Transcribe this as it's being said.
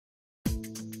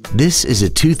This is a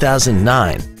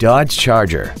 2009 Dodge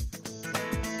Charger.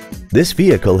 This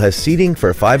vehicle has seating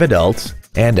for 5 adults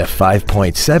and a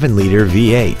 5.7-liter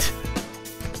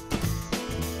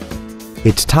V8.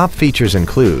 Its top features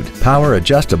include power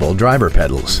adjustable driver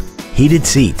pedals, heated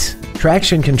seats,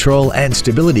 traction control and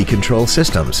stability control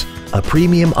systems, a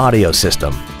premium audio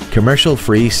system,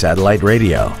 commercial-free satellite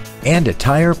radio, and a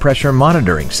tire pressure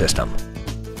monitoring system.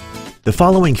 The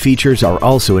following features are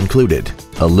also included: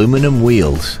 aluminum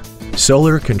wheels,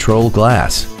 solar control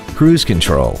glass, cruise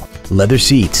control, leather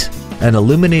seats, an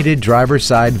illuminated driver's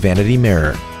side vanity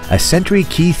mirror, a Sentry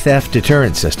key theft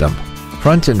deterrent system,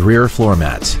 front and rear floor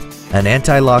mats, an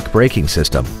anti-lock braking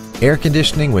system, air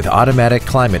conditioning with automatic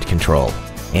climate control,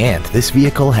 and this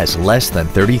vehicle has less than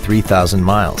 33,000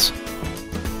 miles.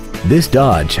 This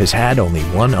Dodge has had only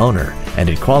one owner and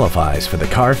it qualifies for the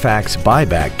Carfax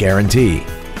buyback guarantee.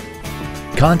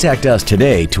 Contact us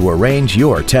today to arrange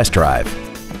your test drive.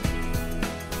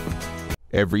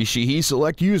 Every Sheehy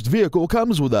Select used vehicle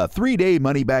comes with a 3-day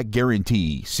money-back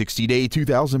guarantee, 60-day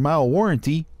 2,000-mile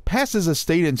warranty, passes a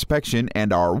state inspection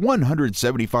and our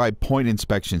 175-point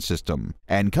inspection system,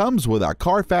 and comes with a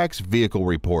Carfax vehicle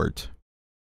report.